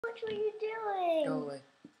What are you doing? Go away.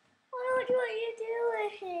 What are you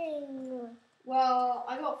doing? Well,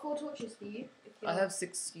 I got 4 torches for you. I have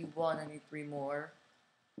 61. I need 3 more.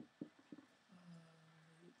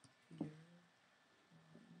 Here.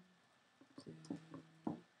 1, 2, 3.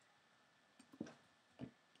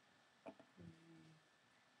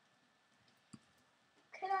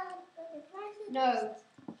 Can I No. I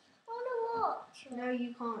want to watch. No,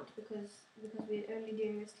 you can't because we're only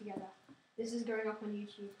doing this together. This is going up on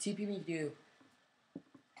YouTube. TP me to you.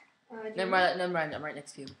 Do Never mind. I'm right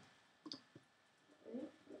next to you. Really?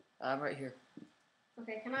 I'm right here.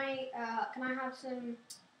 Okay, can I have some?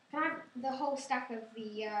 Can I have the whole stack of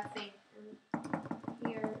the thing?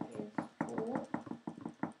 Here is 4.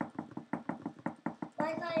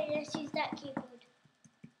 Why can't I just use that keyboard?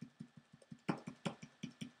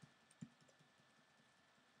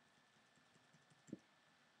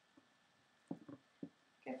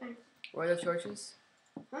 Okay, thanks. Where are the torches?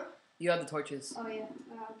 Huh? You have the torches. Oh yeah,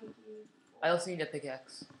 I'll give you. I also need a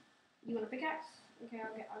pickaxe. You want a pickaxe? Okay,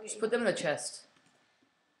 I'll get Just you. put them in the chest.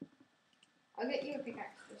 I'll get you a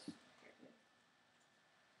pickaxe. Just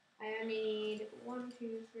I only need 1,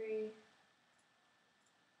 2, 3.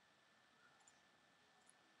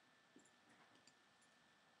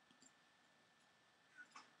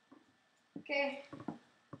 Okay.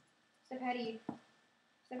 Step ahead of you.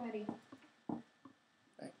 Step ahead of you.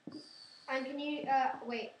 Thanks. And can you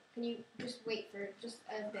wait? Can you just wait for just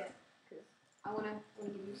a bit? Because I wanna give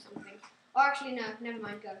you something. Oh, actually no. Never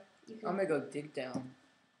mind. Go. You can. I'm gonna go dig down.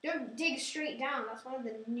 Don't dig straight down. That's one of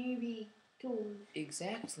the newbie tools.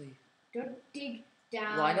 Exactly. Don't dig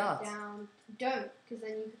down. Why not? Down. Don't, because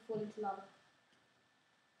then you could fall into lava.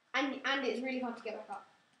 And it's really hard to get back up.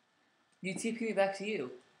 You TP me back to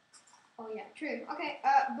you. Oh yeah, true. Okay,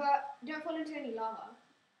 but don't fall into any lava.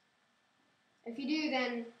 If you do,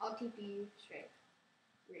 then I'll keep you straight,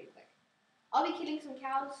 really quick. I'll be killing some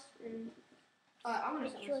cows, and I'm gonna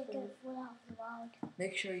Make set sure my you spawn. don't fall out of the world.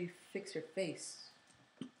 Make sure you fix your face.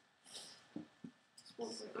 Spawn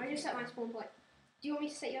point. I just set my spawn point. Do you want me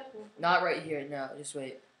to set your spawn point? Not right here. No, just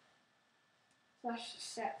wait. /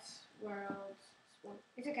 set world spawn.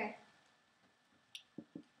 It's okay.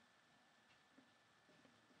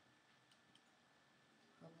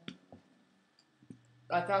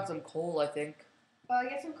 I found some coal, I think.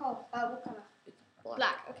 Get some coal. What color? It's black.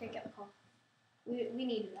 Black. Okay, get the coal. We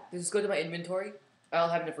needed that. Just go to my inventory. I don't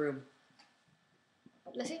have enough room.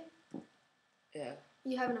 Let's see. Yeah.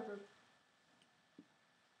 You have enough room.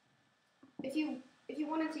 If you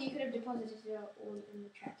wanted to, you could have deposited it all in the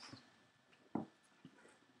chest.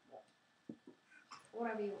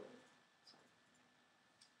 Whatever you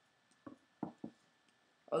want.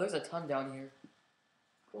 Oh, there's a ton down here.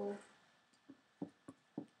 Cool.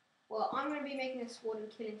 Well, I'm going to be making a sword and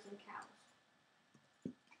killing some cows.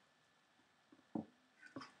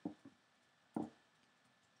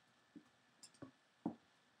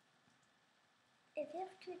 If you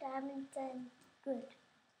have 2 diamonds, then good.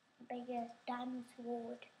 Bigger diamond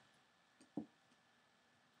sword.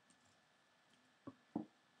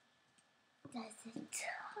 There's a ton of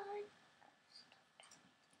stuff.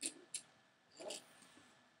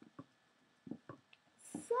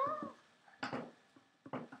 So.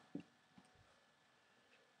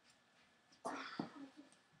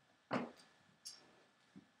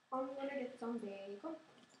 I'm going to get some bacon.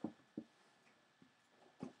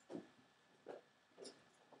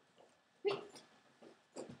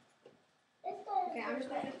 Okay, I'm just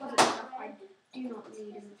going to deposit stuff I do not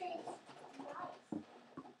need in the chest.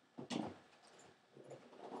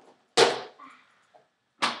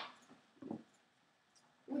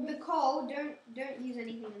 With the coal, don't use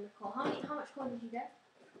anything in the coal. How much coal did you get?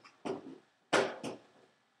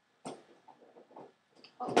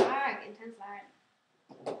 Oh, lag, intense lag.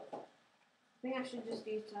 I think I should just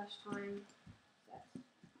do /time sets.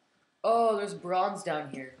 Oh, there's bronze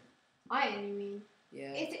down here. Iron, you mean?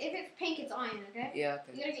 Yeah. If it's pink, it's iron, okay? Yeah,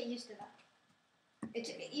 You okay. gotta get used to that.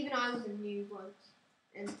 Even I was a noob once,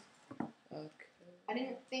 and Okay. I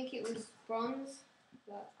didn't think it was bronze,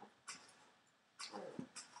 but I don't know.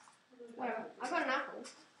 Whatever. I got an apple.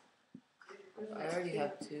 I already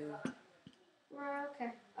have 2.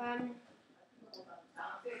 Okay.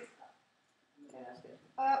 Okay, that's good.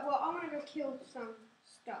 Well, I'm gonna go kill some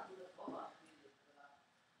stuff.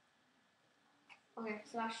 Okay,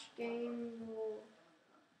 /game will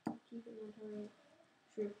keep inventory.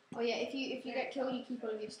 True. Oh yeah, if you get killed, you keep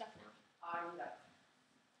all of your stuff now. Hold on, let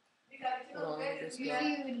me just go.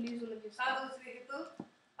 Usually you would lose all of your stuff.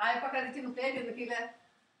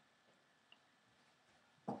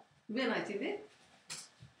 ఇవేనా ఇచ్చింది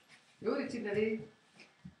ఎవరు ఇచ్చింది అది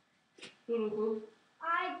నువ్వు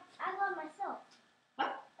I got myself.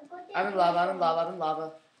 What? I got the I'm in lava. I'm in lava. I'm in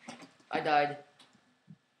lava. I died.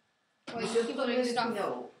 Well, you keep on doing stuff.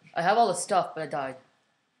 I have all the stuff, but I died.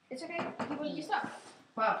 It's okay. Keep on your stuff.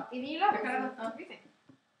 Wow. Even you love Yeah. everything.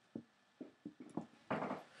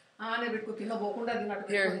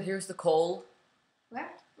 Here's the coal. Where?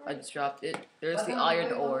 I just dropped it. There's the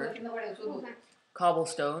iron ore. Oh, thanks.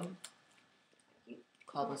 Cobblestone.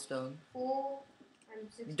 Cobblestone. 4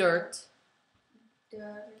 and 6. Dirt.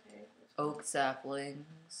 Dirt. Okay. Oak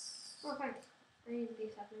saplings. Oh, thanks. I need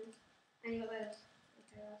these saplings. And you got those.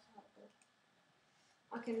 Okay, that's helpful.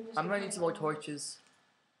 I can just. I'm gonna need some more torches.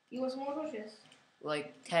 You want some more torches?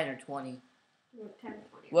 Like 10 or 20. You want 10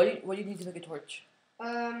 or 20. What do you need to make a torch?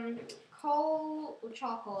 Coal or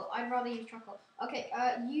charcoal? I'd rather use charcoal. Okay,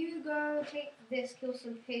 you go take this, kill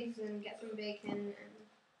some pigs and get some bacon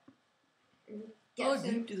and get How some.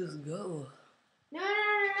 deep does this go? No,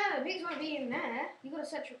 the pigs won't be in there. You gotta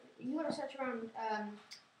search around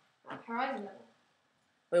horizon level.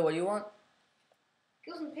 Wait, what do you want?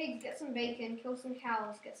 Kill some pigs, get some bacon, kill some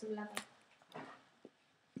cows, get some leather.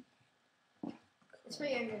 It's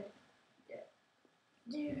pretty good.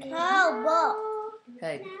 How about?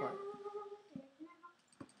 Hey, be quiet.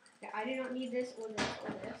 Yeah, I do not need this or this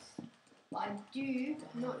or this. But I do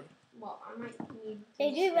not. Well, I might need.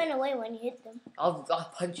 They this. do run away when you hit them. I'll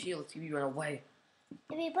punch you. Let's see if you run away.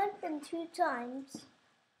 If you punch them 2 times,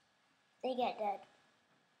 they get dead.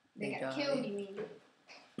 They get die. killed, you mean?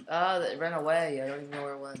 They ran away. I don't even know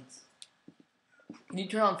where it went. Can you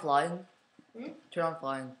turn on flying? Turn on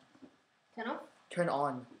flying. Turn off? Turn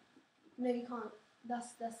on. No, you can't.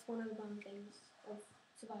 That's one of the dumb things of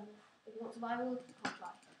survival. If you want survival, you can't fly.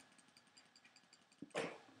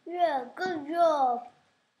 Yeah, good job.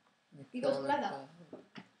 You got some leather.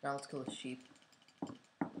 Now let's kill a sheep.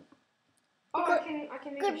 Oh, Good- I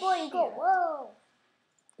can make Good a boy, you go. shear. Whoa.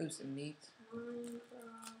 Ooh, some meat.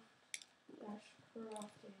 Minecraft dash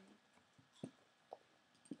crafting.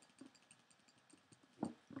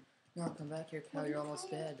 No, come back here, cow. You're almost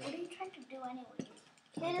dead. What are you trying to do anyway?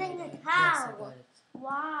 I Killing got the it. Yes, I cow. got it.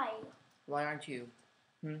 Why? Why aren't you?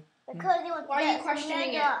 Because you want Why are you that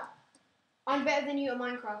questioning leather. I'm better than you at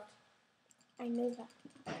Minecraft, I knew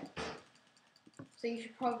that. so you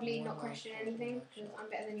should probably More not question Minecraft, anything more because I'm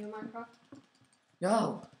better than you at Minecraft.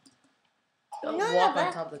 No. Don't You're walk not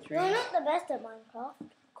on top of the tree. You're not the best at Minecraft.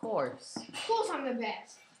 Of course. Of course, I'm the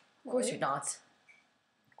best. Of course you're not.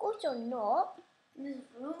 Of course you're not. In this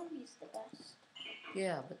room, he's the best.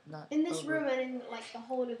 Yeah, but not In this over- room and in like the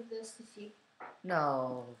whole of the city.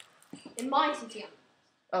 No. In my city,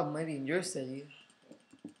 Oh, maybe in your city.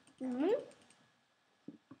 Mm-hmm.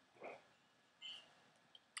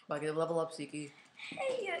 But I get a level up, Siki.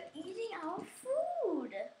 Hey, you're eating our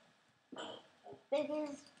food.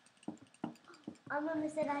 Because our mama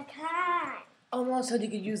said I can't. Oh, Mom said you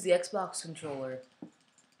could use the Xbox controller.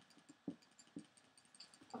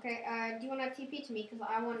 Okay, do you want to TP to me? Because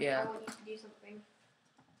I want Yeah. you to do something.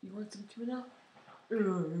 You want some tuna? There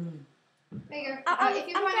you go. I'm- If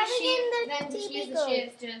you I'm find a grabbing sheep, in the then just TP use the code.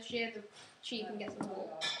 shears to shear the sheep and get some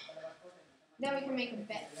wool. Then we can make a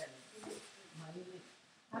bed.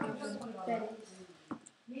 Bet is